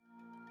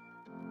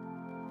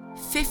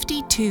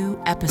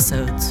52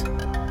 episodes,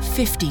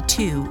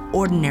 52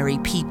 ordinary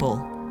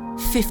people,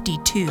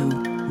 52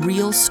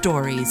 real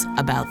stories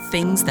about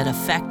things that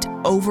affect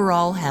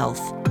overall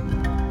health.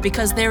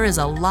 Because there is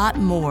a lot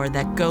more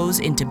that goes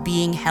into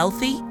being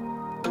healthy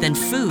than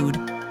food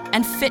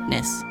and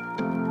fitness.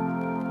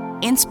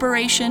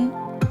 Inspiration,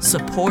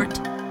 support,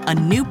 a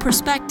new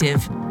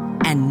perspective,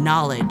 and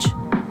knowledge.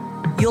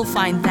 You'll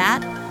find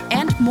that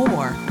and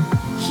more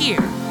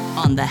here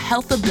on the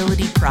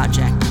Healthability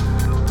Project.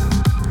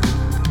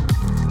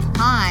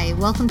 Hi,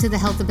 welcome to the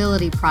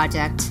Healthability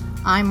Project.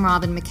 I'm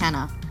Robin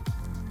McKenna.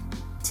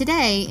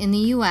 Today, in the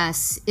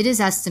U.S., it is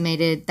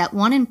estimated that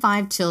 1 in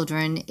 5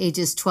 children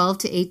ages 12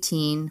 to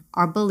 18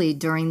 are bullied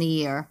during the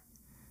year.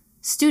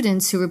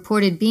 Students who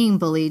reported being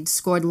bullied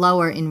scored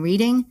lower in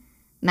reading,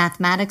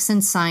 mathematics,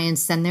 and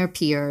science than their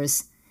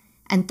peers,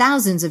 and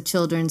thousands of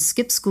children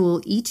skip school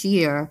each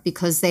year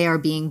because they are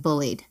being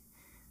bullied.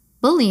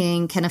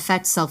 Bullying can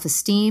affect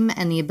self-esteem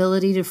and the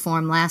ability to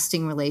form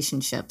lasting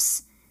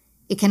relationships.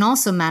 It can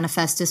also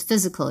manifest as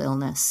physical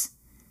illness.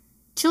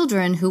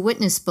 Children who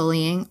witness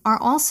bullying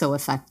are also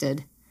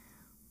affected.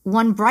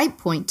 One bright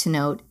point to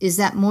note is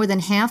that more than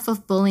half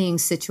of bullying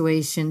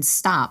situations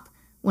stop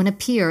when a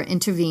peer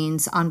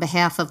intervenes on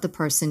behalf of the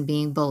person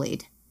being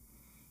bullied.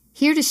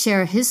 Here to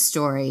share his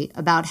story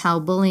about how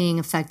bullying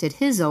affected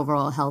his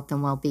overall health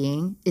and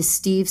well-being is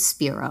Steve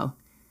Spiro.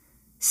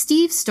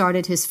 Steve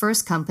started his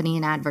first company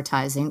in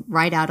advertising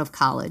right out of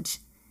college.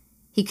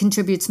 He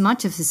contributes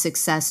much of his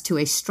success to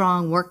a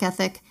strong work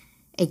ethic,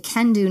 a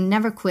can-do,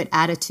 never-quit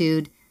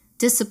attitude,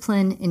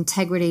 discipline,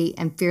 integrity,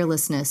 and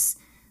fearlessness,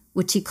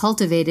 which he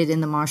cultivated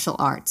in the martial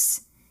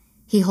arts.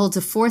 He holds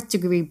a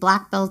 4th-degree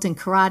black belt in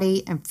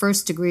karate and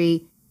 1st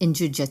degree in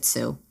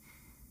jiu-jitsu.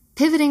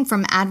 Pivoting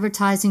from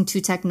advertising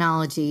to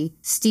technology,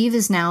 Steve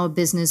is now a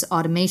business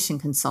automation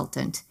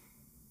consultant.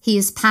 He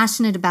is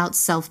passionate about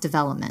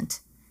self-development.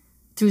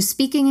 Through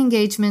speaking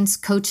engagements,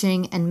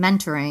 coaching, and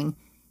mentoring,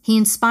 he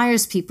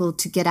inspires people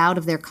to get out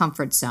of their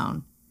comfort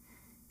zone.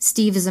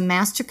 Steve is a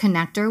master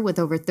connector with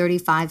over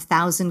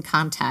 35,000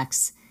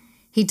 contacts.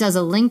 He does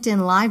a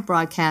LinkedIn live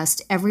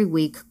broadcast every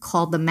week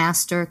called the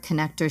Master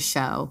Connector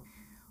Show.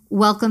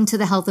 Welcome to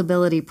the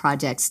Healthability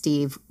Project,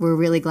 Steve. We're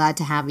really glad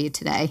to have you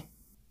today.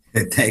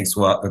 Thanks,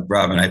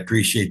 Robin. I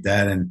appreciate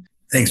that. And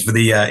thanks for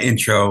the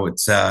intro.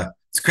 It's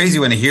crazy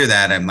when I hear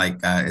that. I'm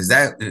like,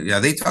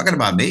 are they talking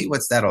about me?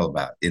 What's that all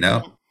about?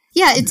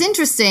 Yeah, it's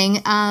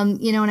interesting,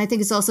 and I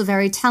think it's also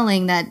very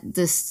telling that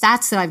the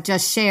stats that I've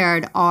just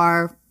shared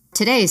are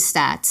today's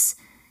stats.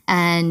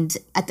 And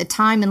at the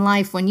time in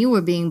life when you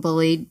were being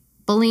bullied,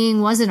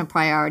 bullying wasn't a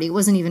priority. It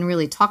wasn't even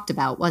really talked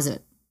about, was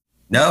it?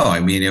 No, I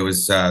mean, it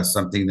was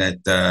something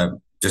that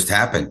just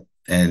happened.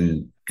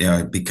 And,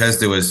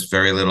 because there was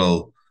very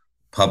little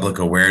public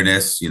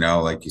awareness,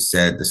 like you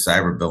said, the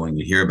cyberbullying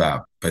you hear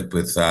about. But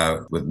with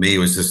me, it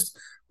was just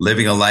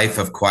living a life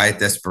of quiet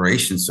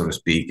desperation, so to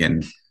speak.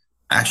 And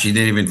actually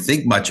didn't even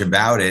think much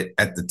about it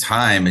at the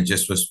time. It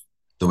just was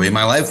the way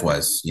my life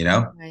was,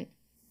 Right.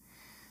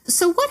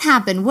 So what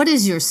happened? What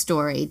is your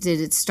story?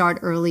 Did it start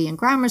early in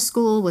grammar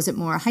school? Was it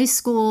more high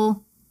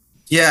school?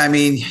 Yeah, I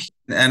mean,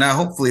 and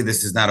hopefully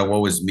this is not a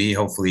woe is me.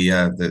 Hopefully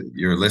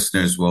your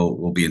listeners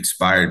will be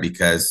inspired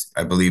because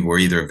I believe we're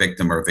either a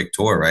victim or a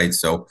victor, right?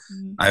 So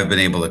I've been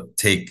able to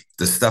take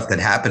the stuff that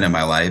happened in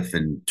my life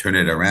and turn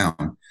it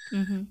around.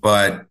 Mm-hmm.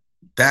 But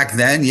back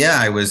then,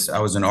 I was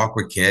an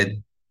awkward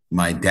kid.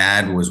 My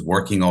dad was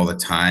working all the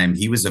time.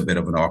 He was a bit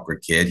of an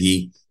awkward kid.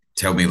 He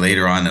told me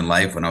later on in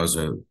life when I was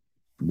in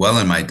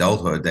my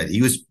adulthood that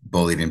he was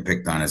bullied and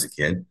picked on as a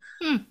kid.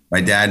 My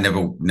dad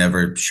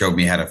never showed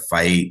me how to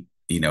fight.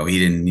 He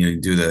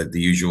didn't do the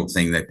usual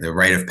thing, that the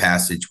rite of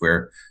passage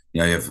where,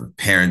 you have a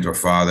parent or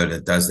father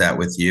that does that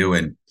with you.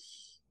 And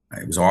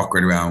I was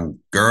awkward around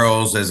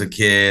girls as a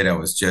kid. I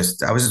was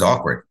just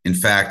awkward. In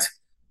fact,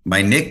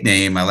 my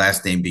nickname, my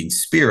last name being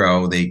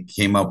Spiro, they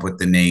came up with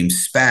the name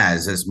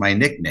Spaz as my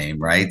nickname,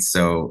 right?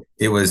 So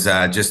it was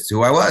just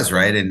who I was,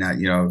 right? And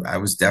I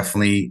was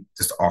definitely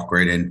just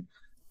awkward,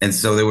 and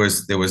so there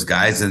was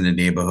guys in the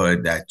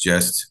neighborhood that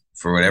just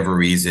for whatever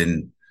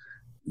reason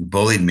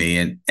bullied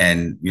me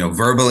and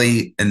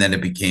verbally, and then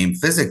it became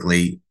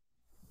physically.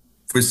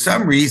 For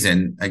some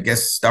reason, I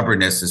guess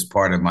stubbornness is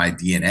part of my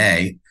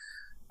DNA.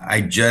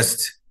 I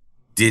just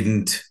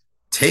didn't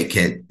take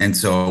it, and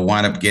so I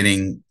wound up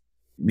getting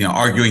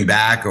arguing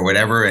back or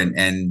whatever,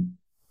 and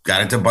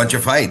got into a bunch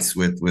of fights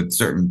with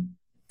certain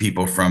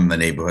people from the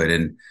neighborhood.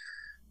 And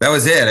that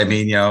was it. I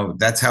mean,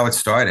 that's how it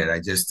started. I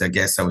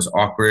guess I was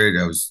awkward.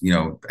 I was,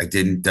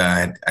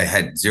 I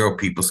had zero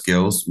people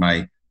skills.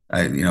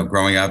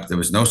 Growing up, there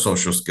was no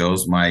social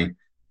skills. My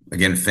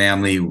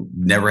family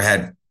never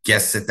had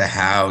guests at the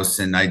house,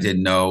 and I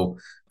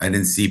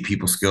didn't see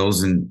people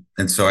skills. And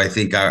so I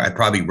think I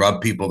probably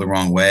rubbed people the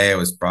wrong way. I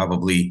was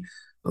probably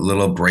a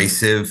little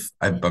abrasive.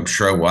 I'm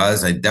sure I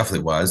was. I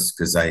definitely was,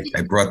 because I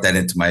brought that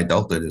into my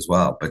adulthood as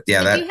well. But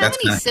yeah, Did you have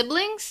any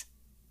siblings?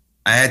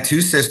 I had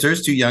 2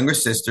 younger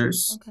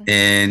sisters.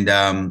 Okay.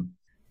 And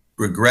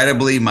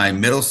regrettably, my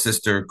middle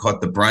sister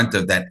caught the brunt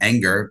of that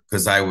anger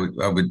because I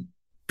would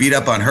beat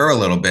up on her a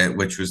little bit,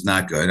 which was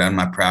not good. I'm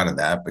not proud of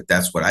that, but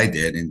that's what I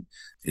did, and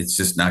it's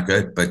just not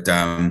good. But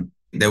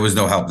there was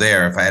no help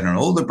there. If I had an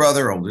older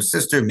brother, older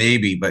sister,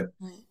 maybe, but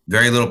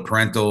very little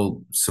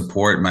parental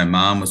support. My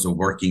mom was a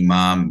working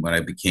mom when I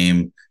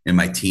became in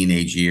my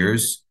teenage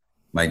years.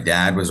 My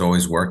dad was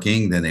always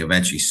working. Then they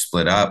eventually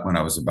split up when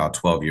I was about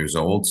 12 years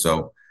old.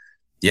 So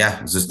yeah,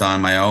 I was just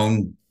on my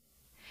own,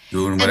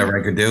 doing whatever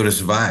I could do to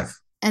survive.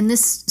 And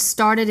this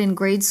started in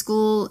grade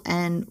school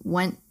and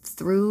went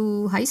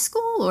through high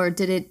school, or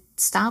did it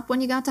stop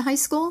when you got to high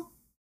school?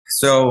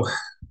 So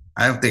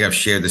I don't think I've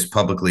shared this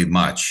publicly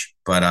much,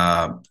 but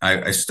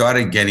I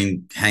started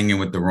hanging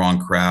with the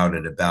wrong crowd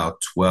at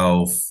about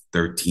 12,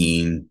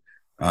 13.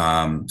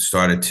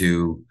 Started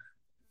to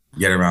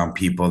get around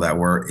people that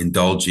were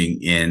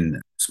indulging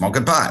in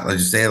smoking pot. Let's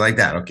just say it like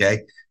that,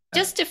 okay?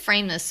 Just to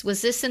frame this,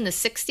 was this in the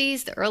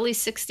 60s, the early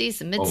 60s,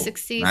 the mid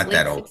 60s? Not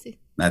that old. 60s?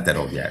 Not that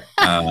old yet.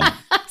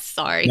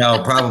 Sorry.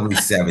 No, probably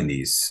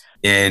 70s.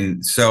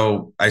 And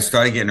so I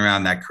started getting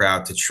around that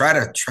crowd to try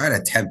to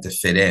attempt to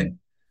fit in.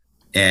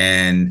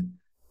 And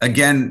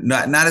again,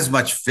 not as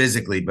much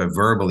physically, but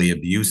verbally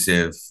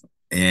abusive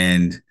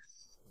and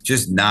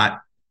just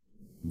not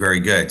very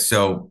good.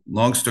 So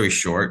long story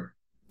short,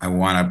 I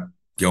want to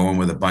go in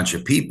with a bunch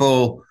of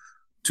people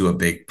to a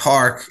big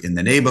park in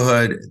the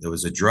neighborhood. There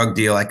was a drug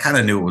deal. I kind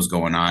of knew what was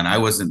going on. I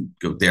wasn't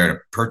there to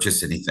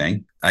purchase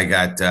anything. I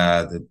got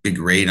the big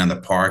raid on the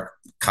park.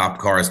 Cop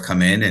cars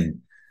come in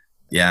and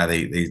yeah,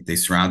 they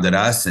surrounded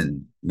us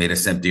and made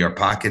us empty our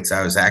pockets.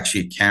 I was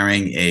actually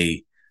carrying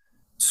a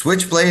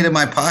switchblade in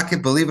my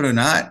pocket, believe it or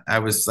not. I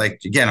was like,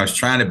 again, I was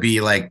trying to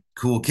be like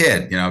cool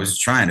kid. I was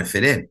just trying to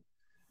fit in,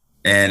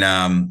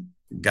 and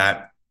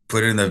got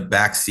put in the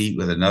back seat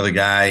with another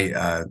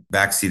guy,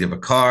 back seat of a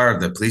car,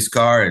 the police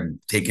car, and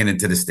taken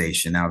into the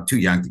station. Now I'm too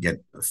young to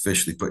get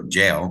officially put in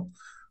jail,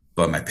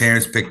 but my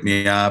parents picked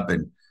me up,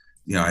 and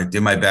I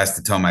did my best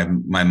to tell my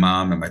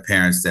mom and my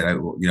parents that I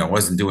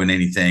wasn't doing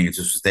anything. It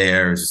just was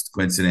there. It was just a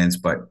coincidence,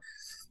 but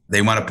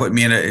they want to put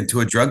me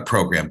into a drug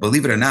program,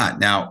 believe it or not.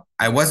 Now,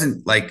 I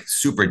wasn't like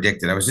super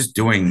addicted. I was just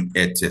doing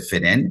it to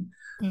fit in,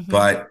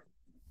 but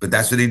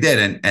that's what they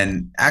did.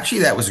 And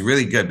actually that was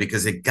really good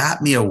because it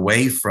got me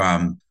away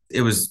from,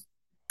 it was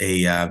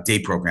a day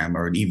program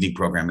or an evening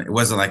program. It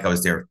wasn't like I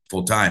was there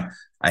full time.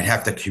 I'd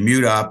have to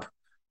commute up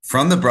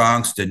from the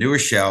Bronx to New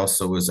Rochelle.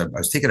 So I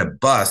was taking a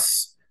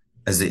bus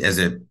as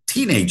a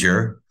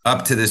teenager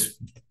up to this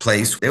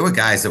place. There were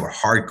guys that were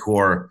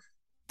hardcore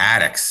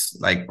addicts,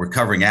 like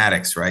recovering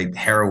addicts, right?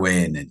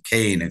 Heroin and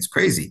cane. It's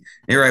crazy.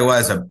 Here I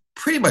was, a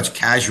pretty much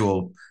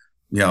casual,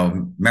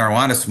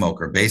 marijuana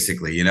smoker,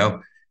 basically,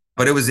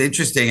 but it was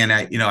interesting. And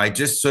I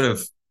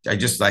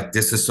just like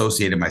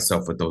disassociated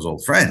myself with those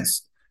old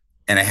friends.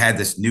 And I had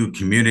this new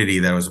community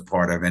that I was a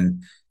part of.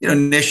 And,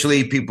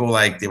 initially people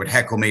they would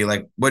heckle me,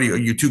 like, are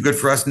you too good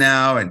for us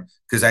now? And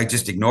because I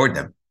just ignored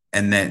them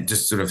and then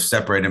just sort of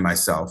separated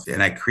myself.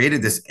 And I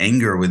created this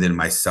anger within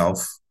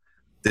myself,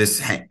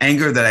 this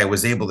anger that I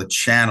was able to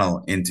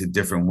channel into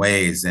different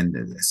ways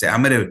and say,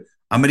 I'm going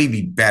to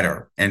be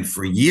better. And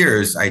for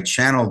years, I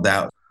channeled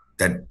that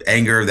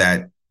anger,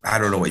 that I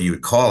don't know what you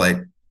would call it,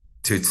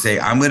 to say,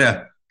 I'm going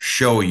to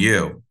show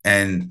you.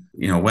 And,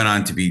 went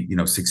on to be,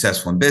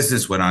 successful in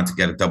business, went on to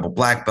get a double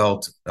black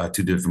belt,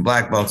 2 different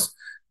black belts.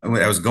 I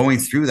was going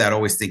through that,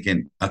 always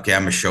thinking, okay,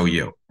 I'm going to show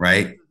you.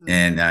 Right.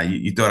 And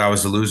you thought I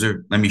was a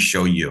loser. Let me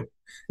show you.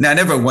 Now, I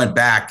never went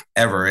back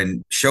ever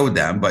and showed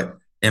them, but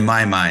in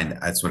my mind,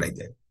 that's what I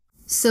did.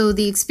 So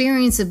the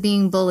experience of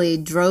being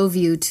bullied drove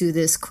you to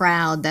this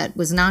crowd that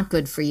was not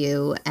good for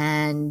you.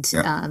 And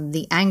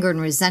the anger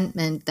and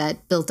resentment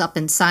that built up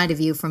inside of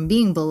you from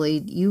being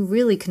bullied, you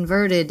really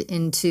converted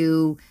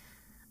into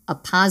a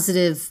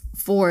positive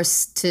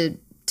force to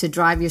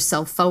drive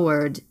yourself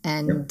forward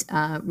and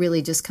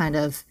really just kind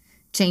of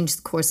change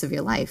the course of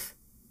your life.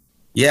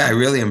 Yeah, I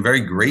really am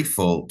very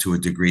grateful to a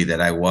degree that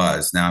I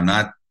was. Now, I'm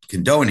not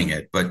condoning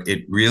it, but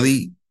it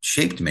really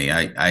shaped me.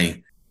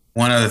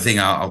 One other thing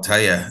I'll tell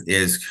you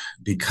is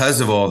because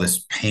of all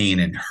this pain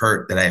and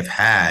hurt that I've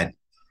had,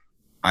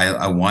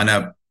 I want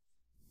to,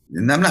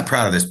 and I'm not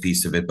proud of this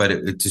piece of it, but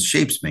it just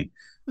shapes me.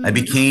 I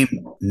became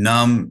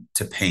numb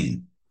to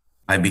pain.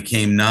 I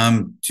became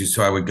numb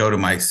so I would go to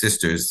my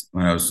sisters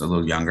when I was a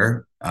little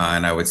younger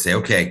and I would say,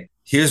 okay,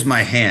 here's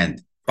my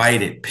hand,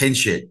 bite it,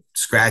 pinch it,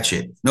 scratch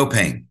it, no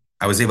pain.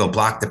 I was able to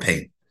block the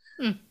pain.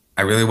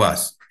 I really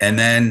was. And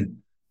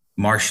then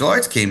martial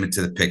arts came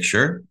into the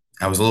picture.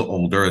 I was a little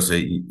older as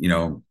a,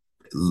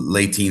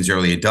 late teens,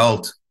 early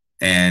adult.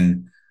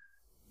 And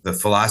the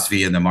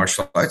philosophy in the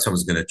martial arts I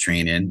was going to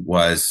train in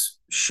was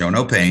show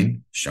no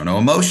pain, show no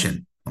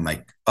emotion. I'm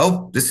like,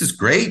 oh, this is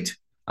great.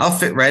 I'll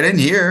fit right in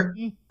here.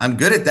 I'm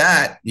good at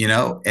that,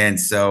 And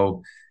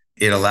so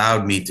it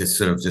allowed me to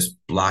sort of just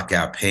block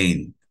out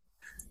pain.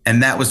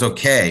 And that was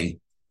okay.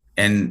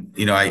 And,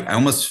 I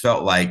almost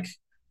felt like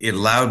it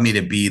allowed me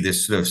to be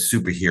this sort of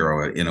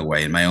superhero in a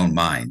way, in my own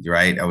mind,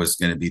 right? I was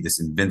going to be this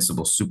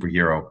invincible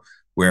superhero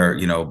where,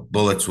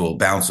 bullets will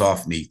bounce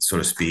off me, so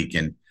to speak.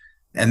 And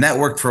that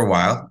worked for a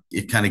while.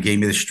 It kind of gave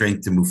me the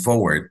strength to move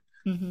forward.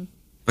 Mm-hmm.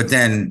 But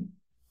then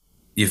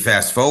you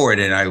fast forward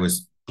and I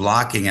was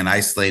blocking and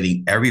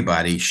isolating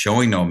everybody,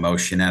 showing no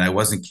emotion, and I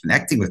wasn't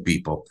connecting with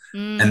people.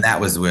 And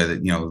that was where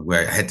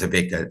I had to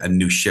make a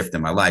new shift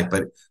in my life.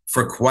 But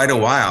for quite a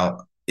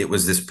while, it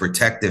was this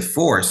protective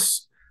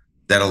force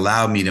that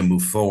allowed me to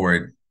move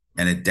forward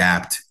and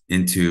adapt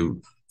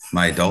into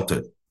my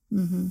adulthood.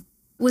 Mm-hmm.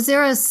 Was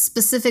there a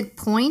specific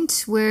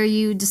point where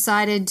you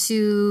decided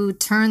to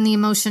turn the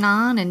emotion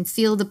on and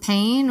feel the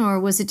pain, or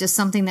was it just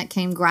something that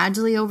came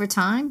gradually over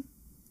time?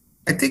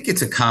 I think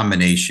it's a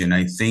combination.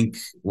 I think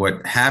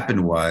what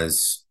happened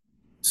was,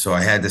 so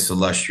I had this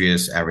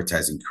illustrious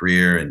advertising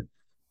career and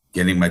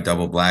getting my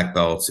double black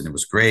belts, and it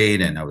was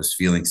great. And I was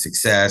feeling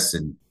success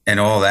and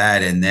all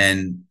that. And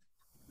then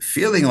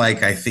feeling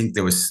like I think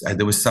there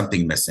was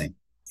something missing.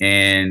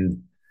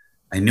 And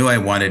I knew I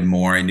wanted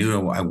more. I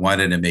knew I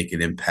wanted to make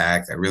an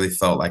impact. I really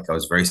felt like I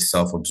was very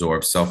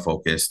self-absorbed,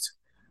 self-focused.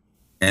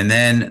 And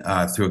then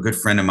through a good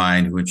friend of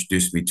mine who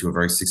introduced me to a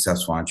very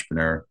successful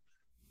entrepreneur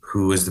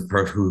who was the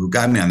person who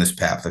got me on this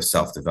path of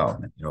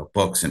self-development,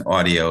 books and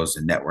audios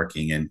and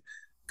networking, and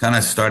kind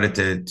of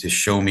started to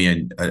show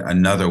me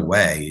another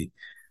way.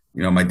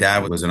 My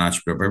dad was an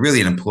entrepreneur, but really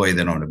an employee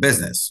that owned a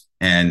business.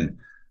 And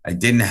I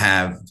didn't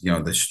have,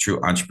 this true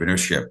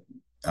entrepreneurship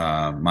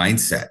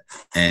mindset.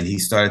 And he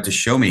started to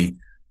show me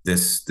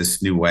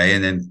this new way.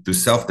 And then through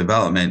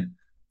self-development,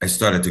 I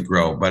started to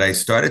grow, but I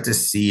started to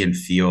see and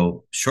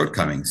feel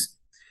shortcomings.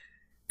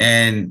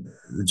 And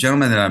the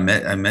gentleman that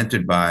I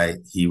mentored by,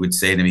 he would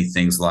say to me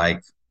things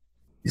like,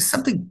 "There's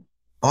something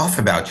off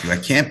about you. I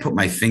can't put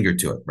my finger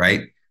to it."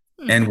 Right.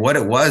 And what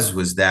it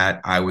was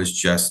that I was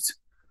just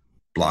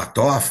blocked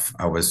off.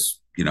 I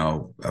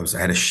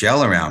had a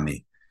shell around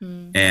me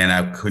and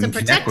I couldn't connect with people.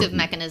 It's a protective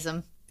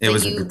mechanism. It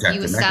was a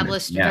protective you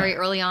established very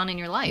early on in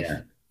your life.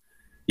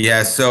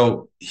 Yeah.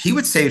 So he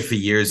would say it for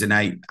years and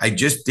I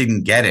just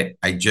didn't get it.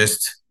 I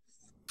just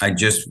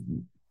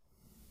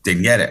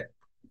didn't get it.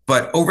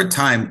 But over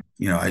time,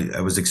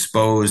 I was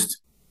exposed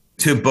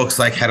to books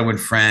like How to Win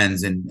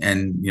Friends and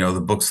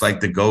the books like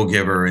The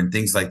Go-Giver and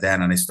things like that.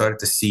 And I started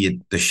to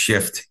see the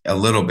shift a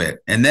little bit.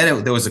 And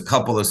then there was a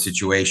couple of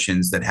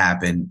situations that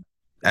happened.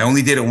 I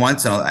only did it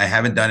once and I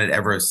haven't done it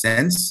ever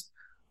since.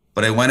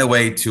 But I went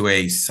away to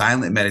a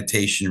silent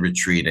meditation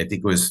retreat. I think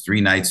it was 3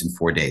 nights and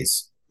 4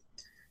 days.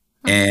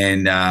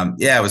 And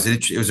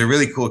it was a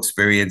really cool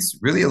experience,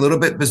 really a little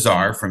bit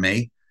bizarre for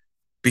me,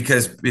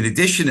 because in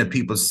addition to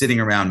people sitting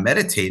around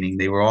meditating,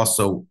 there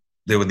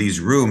were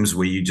these rooms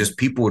where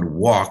people would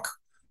walk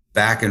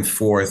back and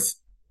forth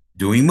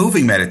doing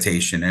moving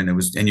meditation. And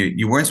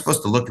you weren't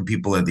supposed to look at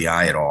people in the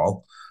eye at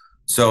all.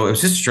 So it was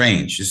just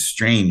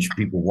strange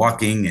people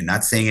walking and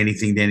not saying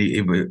anything to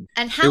anybody.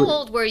 And how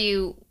old were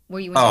you? Were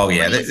you in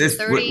your 40s,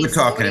 30s, we're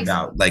talking 40s?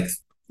 About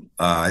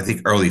I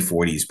think early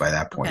 40s by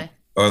that point,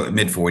 or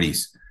mid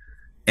 40s.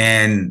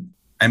 And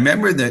I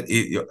remember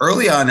that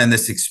early on in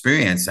this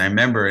experience, I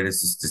remember it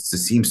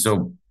seems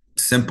so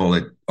simple.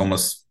 It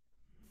almost,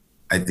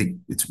 I think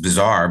it's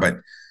bizarre, but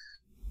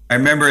I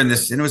remember and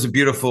it was a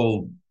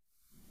beautiful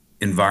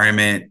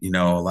environment,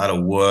 a lot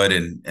of wood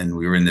and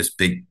we were in this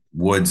big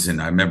woods. And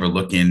I remember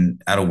looking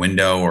out a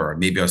window, or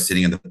maybe I was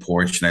sitting on the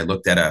porch and I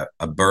looked at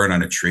a bird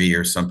on a tree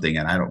or something.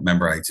 And I don't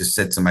remember. I just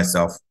said to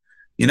myself,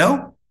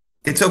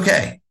 it's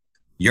okay.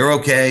 You're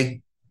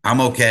okay.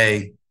 I'm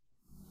okay.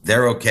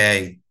 They're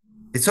okay.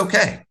 It's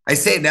okay. I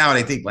say it now and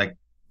I think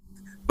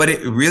but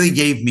it really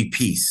gave me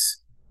peace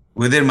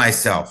within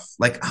myself.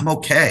 I'm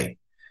okay.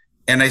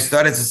 And I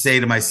started to say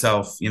to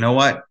myself, you know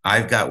what?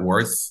 I've got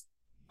worth.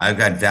 I've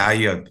got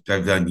value.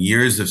 I've done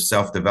years of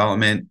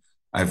self-development.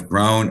 I've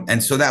grown.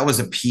 And so that was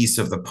a piece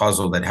of the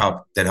puzzle that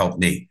helped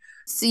me.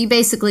 So you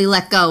basically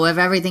let go of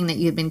everything that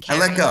you'd been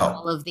carrying. I let go.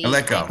 All of the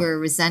anger,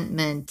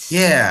 resentment.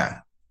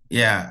 Yeah.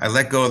 I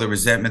let go of the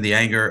resentment, the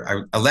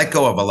anger. I let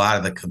go of a lot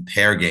of the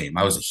compare game.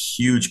 I was a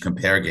huge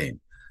compare game,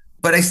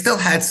 but I still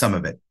had some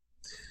of it.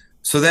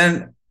 So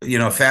then,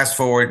 fast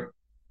forward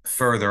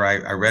further,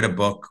 I read a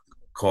book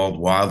called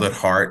Wild at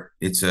Heart.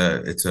 It's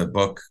a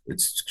book.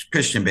 It's a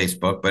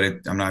Christian-based book, but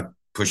I'm not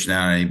pushing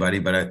out on anybody.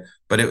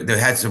 But it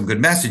had some good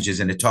messages,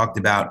 and it talked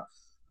about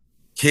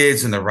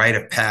kids and the rite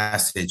of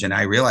passage. And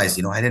I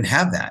realized, I didn't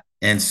have that,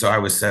 and so I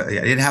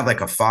didn't have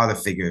a father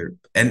figure,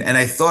 and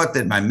I thought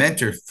that my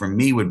mentor for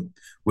me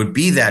would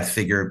be that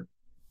figure,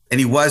 and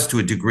he was to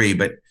a degree,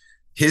 but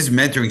his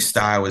mentoring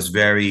style was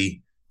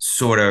very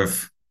sort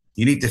of,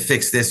 you need to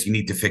fix this, you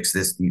need to fix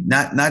this,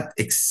 not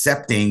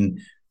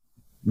accepting,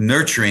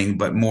 nurturing,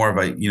 but more of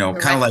a,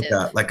 kind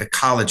of like a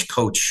college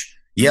coach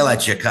yell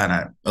at you kind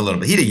of a little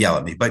bit. He didn't yell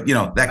at me, but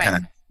that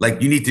kind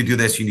of you need to do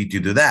this, you need to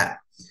do that.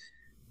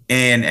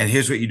 And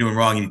here's what you're doing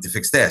wrong. You need to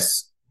fix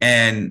this.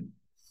 And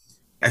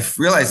I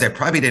realized I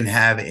probably didn't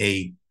have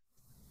a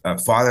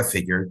father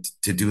figure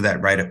to do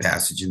that rite of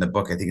passage. In the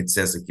book, I think it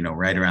says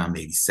right around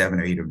maybe 7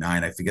 or 8 or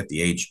 9, I forget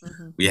the age,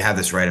 where you have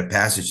this rite of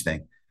passage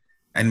thing.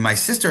 And my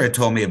sister had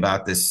told me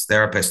about this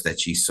therapist that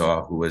she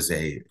saw who was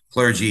a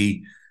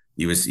clergy.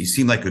 He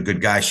seemed like a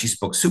good guy. She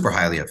spoke super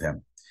highly of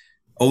him.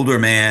 Older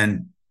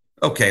man.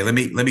 Okay, let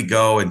me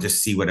go and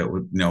just see what it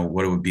would,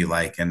 what it would be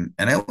like. And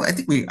I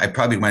think I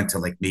probably went to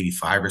like maybe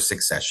 5 or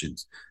 6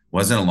 sessions.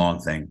 Wasn't a long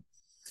thing.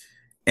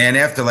 And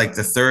after like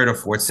the third or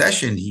fourth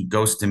session, he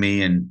goes to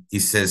me and he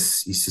says,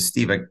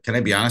 Steve, can I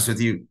be honest with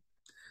you?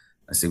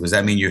 I said, does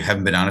that mean you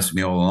haven't been honest with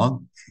me all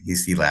along?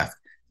 He laughed,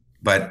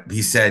 but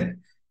he said,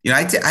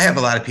 I have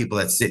a lot of people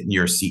that sit in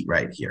your seat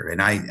right here,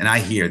 and I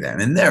hear them,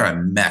 and they're a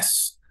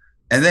mess,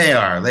 and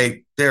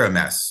they're a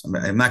mess.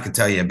 I'm not going to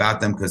tell you about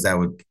them because that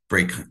would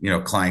break,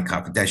 client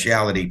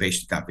confidentiality,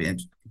 patient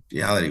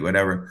confidentiality,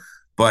 whatever.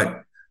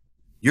 But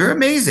you're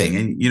amazing,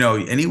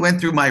 and he went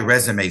through my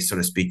resume, so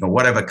to speak, and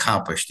what I've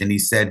accomplished, and he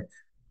said,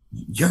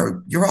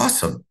 you're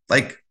awesome.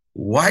 Like,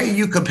 why are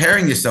you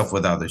comparing yourself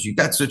with others? You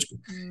got such,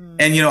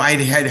 and I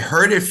had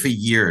heard it for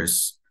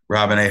years,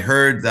 Robin. I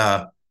heard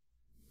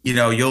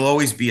you'll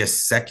always be a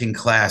second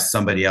class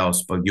somebody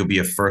else, but you'll be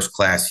a first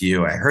class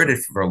you. I heard it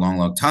for a long,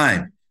 long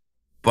time,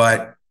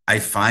 but I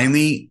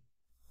finally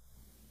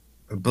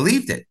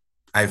believed it.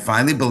 I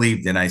finally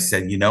believed it. I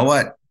said, you know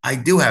what? I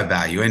do have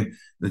value. And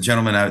the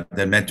gentleman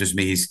that mentors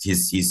me,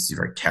 he's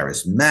very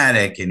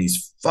charismatic and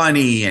he's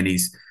funny and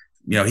he's,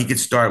 he could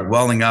start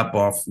welling up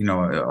off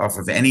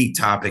of any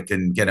topic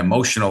and get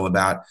emotional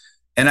about.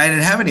 And I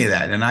didn't have any of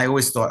that. And I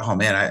always thought, oh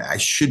man, I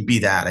should be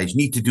that. I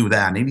need to do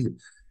that.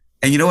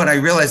 And you know what? I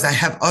realized I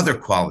have other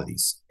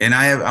qualities and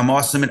I'm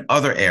awesome in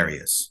other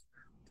areas.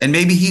 And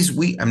maybe he's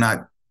weak. I'm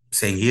not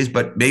saying he is,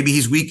 but maybe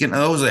he's weak in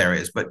those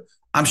areas, but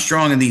I'm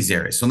strong in these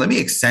areas. So let me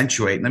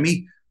accentuate, let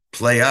me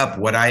play up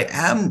what I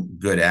am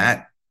good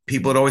at.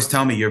 People would always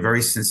tell me you're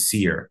very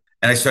sincere.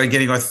 And I started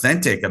getting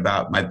authentic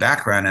about my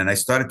background. And I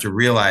started to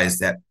realize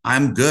that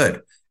I'm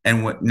good.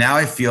 And now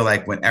I feel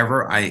like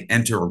whenever I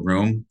enter a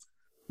room,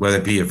 whether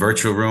it be a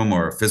virtual room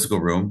or a physical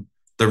room,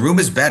 the room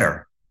is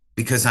better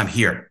because I'm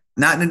here.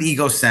 Not in an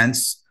ego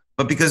sense,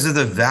 but because of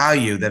the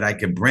value that I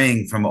could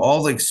bring from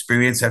all the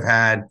experience I've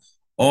had,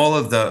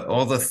 all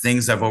the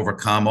things I've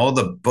overcome, all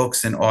the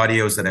books and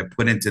audios that I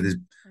put into this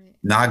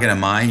noggin of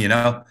mine,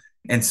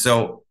 And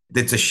so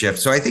it's a shift.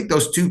 So I think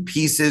those two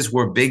pieces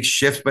were big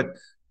shifts, but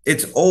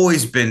it's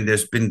always been,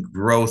 there's been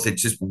growth.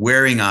 It's just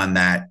wearing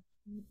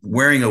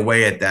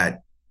away at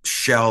that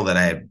shell that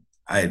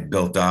I had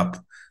built up.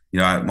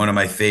 One of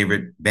my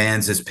favorite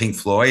bands is Pink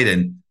Floyd,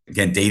 and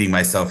again, dating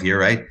myself here,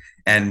 right?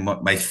 And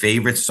my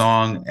favorite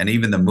song, and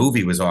even the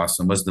movie was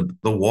awesome, was the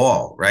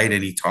Wall, right?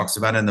 And he talks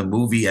about in the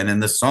movie and in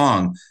the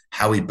song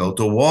how he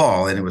built a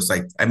wall, and it was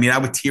like, I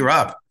would tear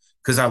up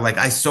because I'm like,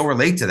 I so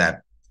relate to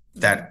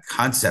that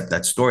concept,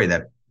 that story,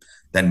 that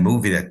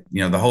movie, that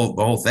the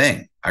whole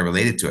thing. I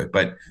related to it,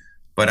 but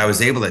I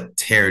was able to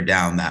tear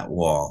down that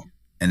wall,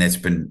 and it's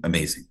been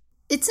amazing.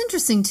 It's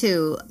interesting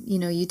too.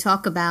 You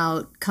talk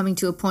about coming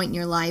to a point in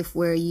your life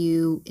where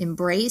you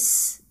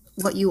embrace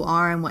what you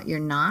are and what you're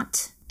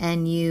not.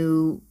 And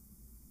you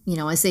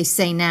as they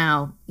say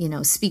now,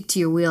 speak to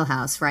your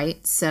wheelhouse,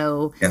 right?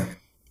 So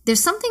There's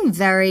something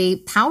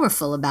very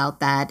powerful about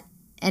that.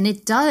 And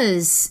it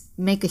does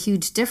make a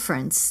huge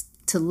difference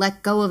to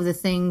let go of the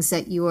things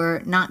that you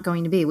are not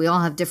going to be. We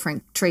all have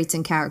different traits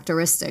and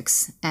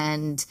characteristics.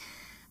 And,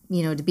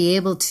 to be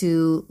able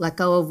to let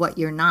go of what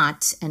you're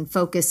not and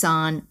focus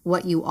on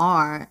what you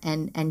are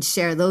and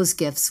share those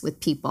gifts with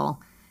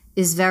people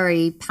is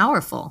very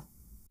powerful.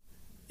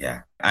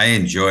 Yeah, I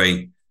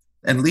enjoy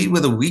and lead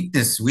with a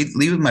weakness. We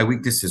lead with my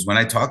weaknesses. When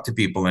I talk to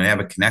people and I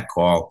have a connect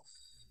call,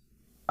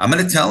 I'm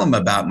going to tell them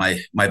about my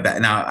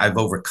now I've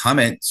overcome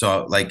it.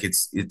 So like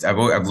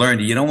I've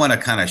learned you don't want to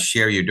kind of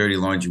share your dirty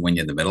laundry when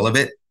you're in the middle of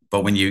it,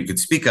 but when you could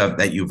speak of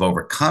that, you've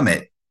overcome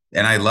it.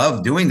 And I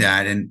love doing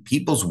that. And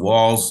people's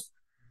walls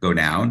go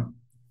down,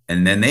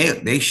 and then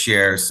they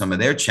share some of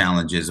their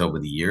challenges over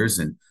the years.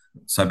 And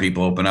some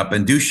people open up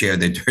and do share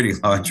their dirty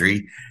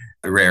laundry.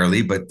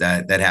 Rarely, but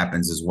that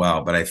happens as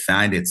well. But I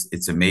find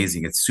it's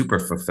amazing. It's super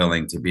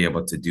fulfilling to be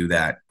able to do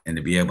that and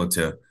to be able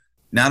to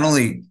not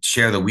only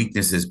share the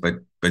weaknesses,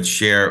 but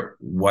share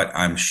what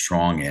I'm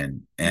strong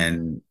in.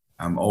 And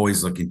I'm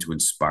always looking to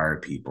inspire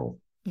people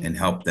and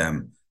help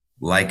them,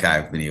 like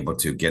I've been able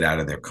to get out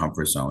of their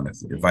comfort zone.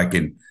 If I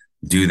can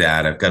do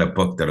that, I've got a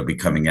book that'll be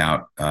coming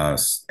out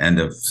end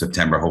of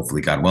September,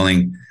 hopefully, God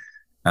willing.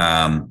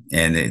 And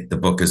the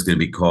book is going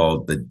to be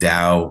called The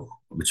Tao,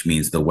 which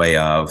means the way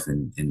of,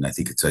 and I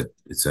think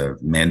it's a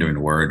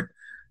Mandarin word,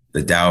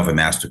 the Tao of a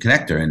Master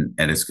Connector.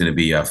 And it's going to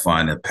be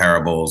fun,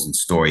 parables and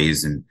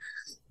stories. And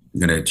I'm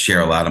going to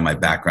share a lot of my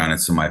background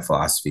and some of my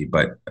philosophy,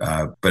 but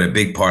a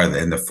big part of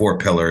it, and the 4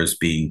 pillars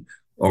being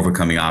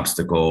overcoming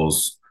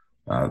obstacles,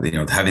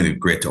 having the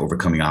grit to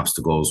overcoming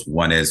obstacles.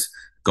 One is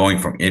going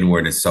from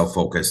inward and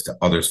self-focused to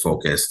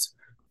others-focused.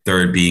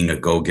 Third, being a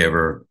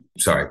go-giver.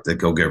 Sorry, the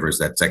go-giver is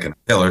that second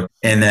pillar.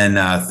 And then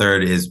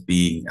third is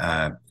being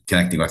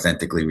connecting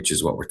authentically, which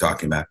is what we're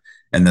talking about.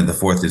 And then the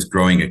fourth is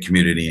growing a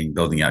community and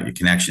building out your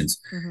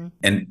connections. Mm-hmm.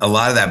 And a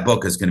lot of that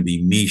book is going to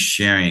be me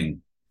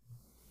sharing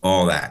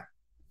all that,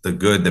 the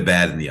good, the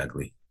bad, and the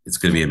ugly. It's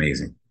going to be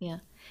amazing. Yeah.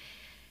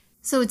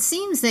 So it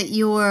seems that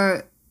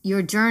your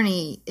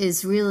journey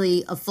is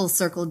really a full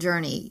circle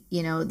journey.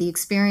 You know, the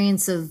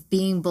experience of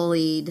being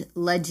bullied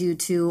led you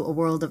to a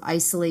world of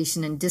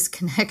isolation and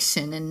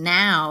disconnection, and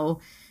now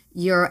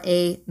you're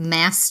a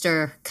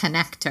master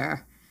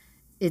connector.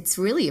 It's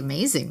really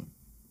amazing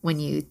when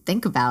you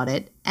think about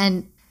it.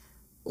 And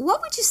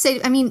what would you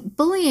say? I mean,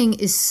 bullying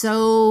is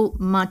so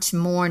much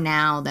more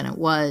now than it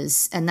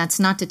was. And that's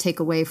not to take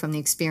away from the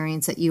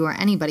experience that you or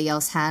anybody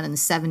else had in the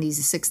 70s,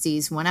 the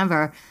 60s,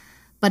 whenever.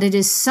 But it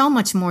is so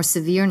much more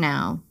severe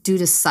now due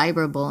to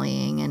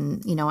cyberbullying.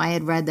 And, you know, I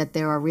had read that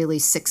there are really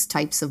 6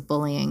 types of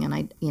bullying.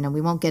 And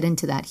we won't get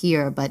into that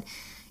here. But,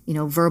 you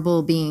know,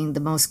 verbal being the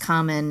most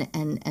common,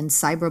 and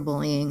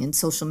cyberbullying and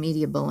social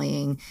media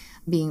bullying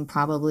being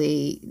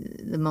probably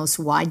the most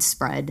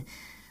widespread.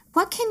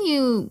 What can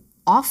you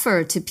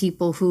offer to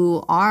people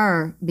who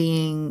are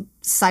being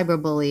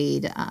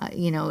cyberbullied?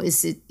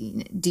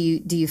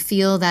 Do you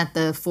feel that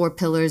the 4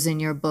 pillars in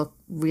your book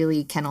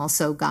really can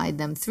also guide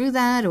them through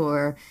that,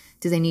 or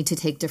do they need to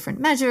take different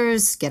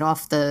measures, get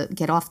off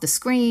the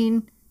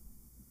screen?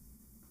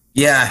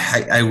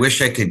 Yeah, I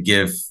wish I could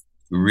give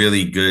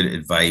really good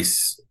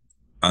advice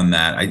on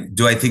that.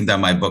 I think that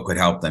my book would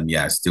help them?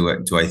 Yes. Do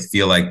I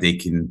feel like they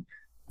can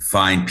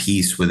find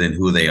peace within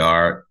who they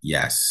are?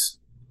 Yes,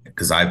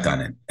 because I've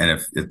done it. And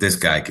if this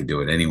guy could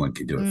do it, anyone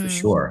could do it for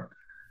sure.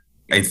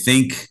 I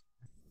think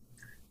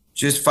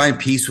just find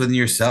peace within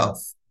yourself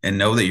and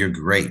know that you're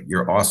great.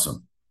 You're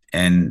awesome.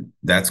 And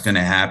that's going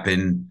to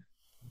happen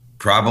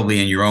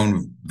probably in your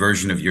own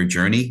version of your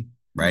journey,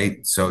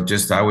 right? So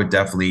I would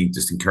definitely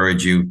just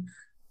encourage you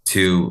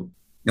to,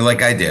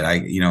 like I did,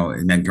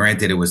 and then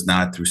granted it was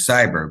not through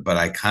cyber, but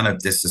I kind of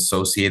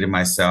disassociated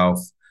myself.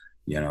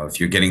 You know, if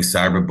you're getting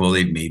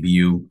cyberbullied, maybe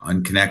you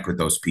unconnect with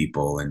those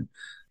people.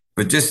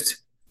 But just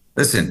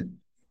listen,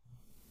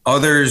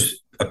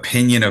 others'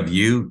 opinion of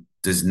you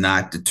does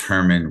not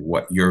determine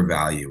what your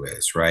value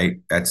is,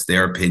 right? That's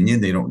their opinion.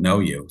 They don't know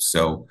you.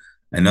 So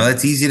I know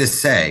that's easy to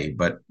say,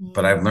 but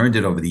I've learned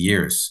it over the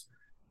years,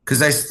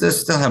 because I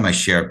still have my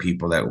share of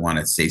people that want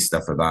to say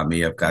stuff about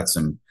me. I've got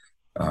some,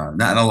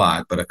 not a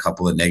lot, but a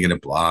couple of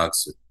negative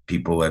blogs,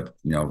 people have,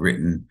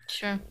 written.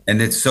 Sure.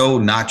 And it's so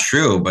not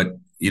true, but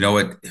you know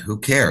what, who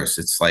cares?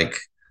 It's like,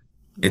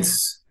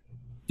 it's,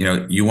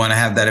 you want to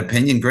have that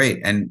opinion,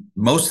 great. And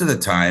most of the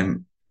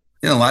time,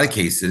 in a lot of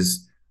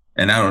cases,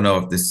 and I don't know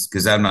if this,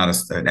 because I'm not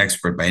an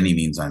expert by any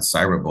means on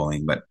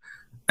cyberbullying, but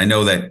I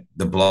know that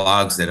the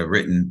blogs that have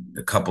written,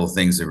 a couple of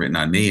things that are written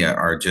on me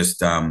are just,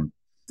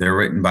 they're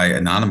written by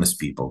anonymous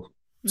people.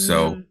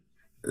 So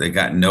they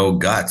got no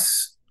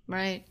guts.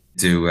 Right.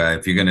 To,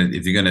 if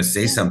you're going to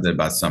say something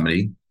about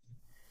somebody,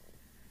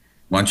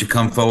 why don't you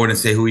come forward and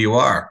say who you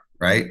are,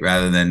 right?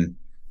 Rather than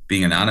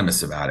being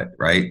anonymous about it,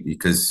 right?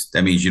 Because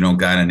that means you don't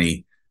got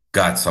any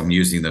guts. I'm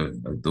using a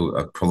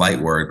polite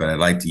word, but I'd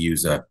like to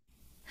use a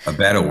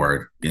better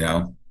word,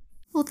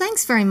 Well,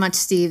 thanks very much,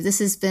 Steve. This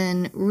has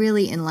been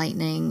really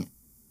enlightening.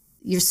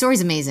 Your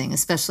story's amazing,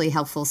 especially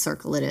how full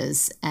circle it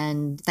is.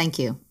 And thank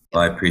you.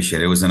 Well, I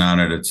appreciate it. It was an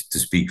honor to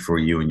speak for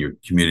you and your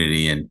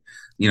community. And,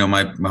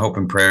 my hope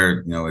and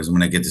prayer, is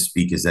when I get to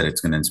speak is that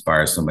it's going to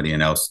inspire somebody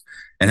else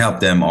and help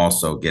them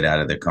also get out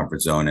of their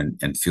comfort zone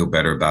and feel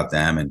better about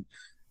them.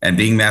 And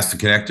being Master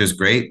Connector is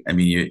great. I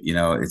mean,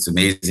 it's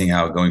amazing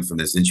how going from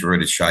this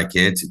introverted, shy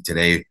kid to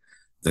today,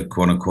 the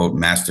quote unquote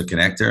Master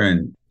Connector,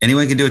 and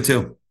anyone can do it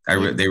too.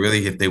 They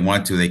really, if they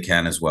want to, they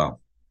can as well.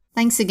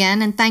 Thanks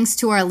again. And thanks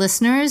to our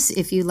listeners.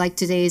 If you liked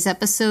today's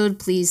episode,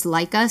 please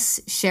like us,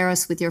 share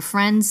us with your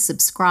friends,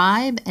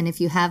 subscribe. And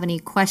if you have any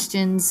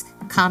questions,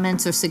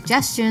 comments, or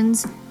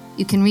suggestions,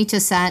 you can reach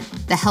us at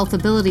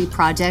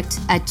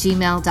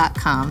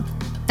thehealthabilityproject@gmail.com.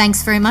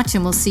 Thanks very much,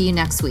 and we'll see you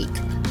next week.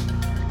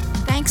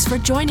 Thanks for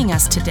joining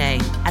us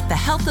today at the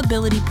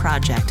Healthability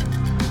Project.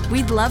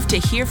 We'd love to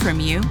hear from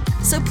you,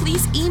 so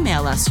please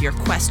email us your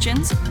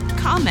questions,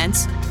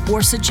 comments,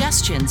 or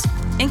suggestions,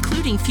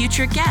 including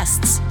future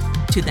guests,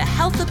 to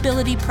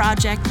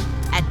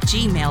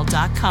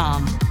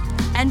thehealthabilityproject@gmail.com.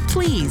 And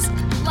please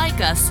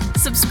like us,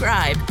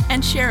 subscribe,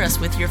 and share us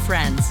with your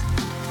friends.